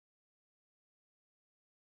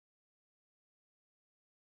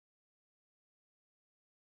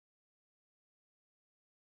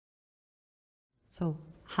So,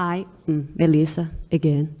 hi, Melissa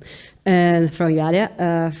again, and from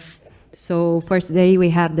Igalia. So first day we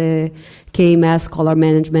have the KMS Color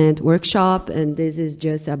Management workshop, and this is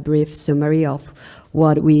just a brief summary of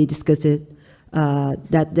what we discussed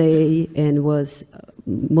that day, and was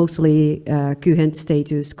mostly current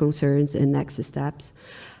status, concerns, and next steps.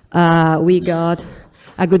 We got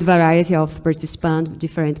a good variety of participants,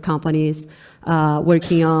 different companies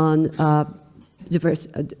working on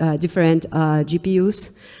different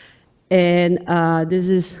GPUs, and this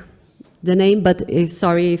is the name, but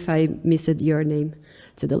sorry if I missed your name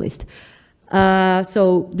to the list.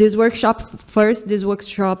 So this workshop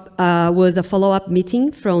was a follow-up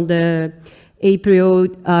meeting from the April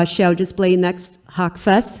Shell Display Next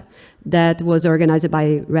Hackfest that was organized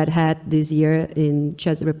by Red Hat this year in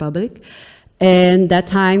Czech Republic. And that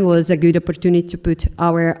time was a good opportunity to put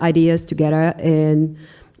our ideas together in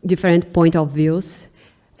different point of views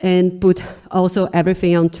and put also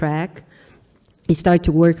everything on track and start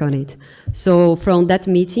to work on it. So from that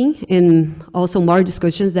meeting and also more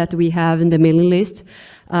discussions that we have in the mailing list,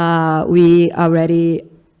 we already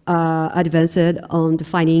advanced on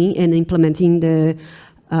defining and implementing the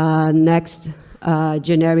next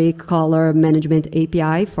generic color management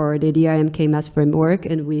API for the DRM KMS framework,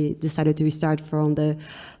 and we decided to start from the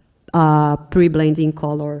pre-blending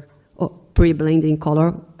color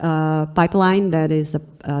pipeline that is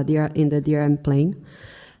in the DRM plane.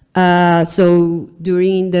 So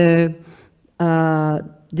during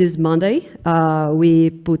this Monday, we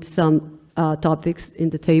put some topics in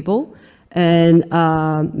the table, and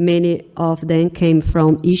many of them came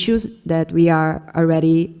from issues that we are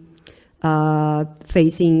already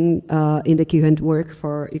facing in the current work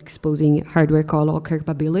for exposing hardware color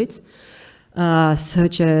capabilities.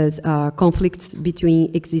 Such as conflicts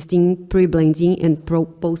between existing pre-blending and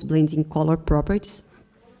post-blending color properties,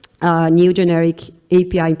 new generic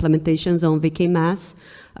API implementations on VKMS.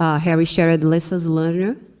 Harry shared lessons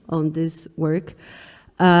learned on this work.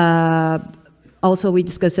 Also, we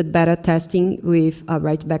discussed beta testing with a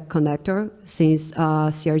write-back connector, since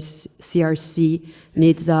CRC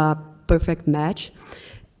needs a perfect match.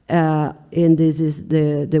 And this is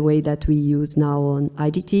the way that we use now on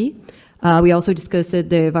IDT. We also discussed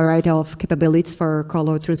the variety of capabilities for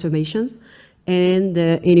color transformations and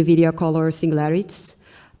the NVIDIA color singularities.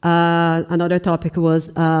 Another topic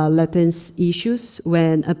was latency issues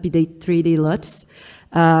when update 3D LUTs.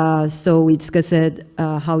 So we discussed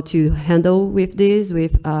how to handle with this,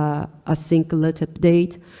 with async LUT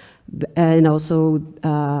update, and also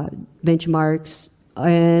benchmarks,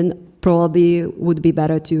 and probably would be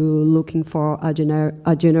better to looking for a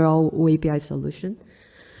general API solution.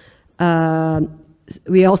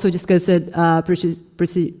 We also discussed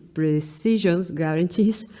precision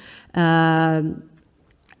guarantees,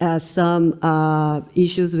 some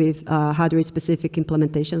issues with hardware-specific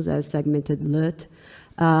implementations as segmented LUT.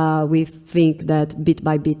 We think that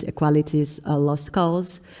bit-by-bit equality is a lost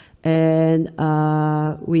cause, and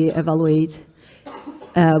we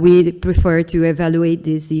prefer to evaluate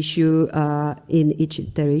this issue in each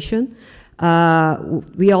iteration.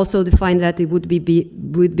 We also defined that it would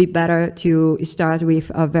be better to start with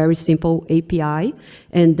a very simple API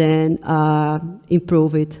and then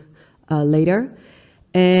improve it later.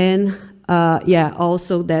 And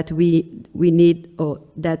also that we need,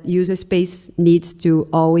 that user space needs to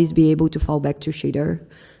always be able to fall back to shader,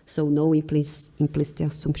 so no implicit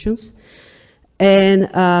assumptions. And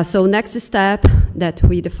so next step that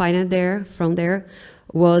we defined from there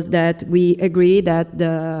was that we agree that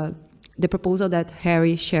the proposal that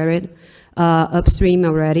Harry shared upstream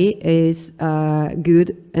already is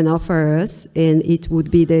good enough for us, and it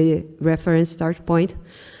would be the reference start point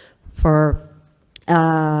for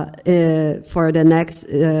the next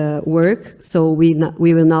work. So we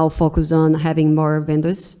will now focus on having more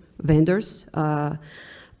vendors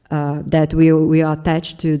that will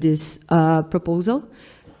attach to this proposal.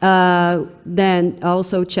 Then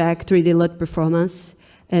also check 3D LUT performance.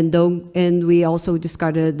 And we also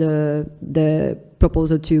discarded the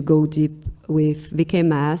proposal to go deep with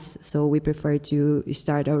VKMS, so we prefer to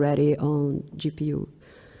start already on GPU.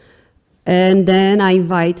 And then I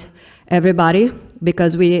invite everybody,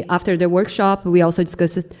 because after the workshop, we also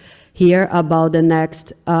discussed here about the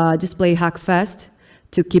next Display Hackfest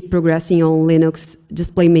to keep progressing on Linux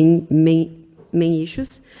display main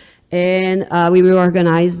issues. And we will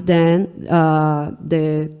organize then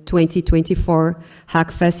the 2024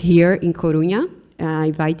 Hackfest here in Coruña. I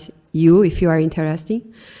invite you if you are interested.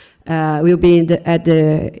 We'll be at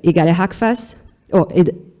the Igalia Hackfest, or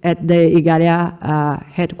at the Igalia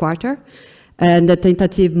headquarters. And the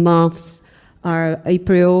tentative months are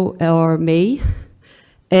April or May.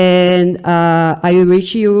 And I will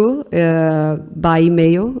reach you by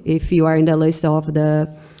email if you are in the list of the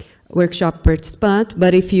workshop participant.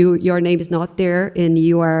 But if your name is not there and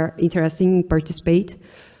you are interested in participate,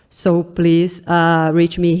 so please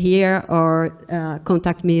reach me here or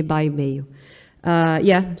contact me by email.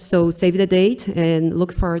 Yeah, so save the date and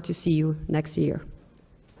look forward to see you next year.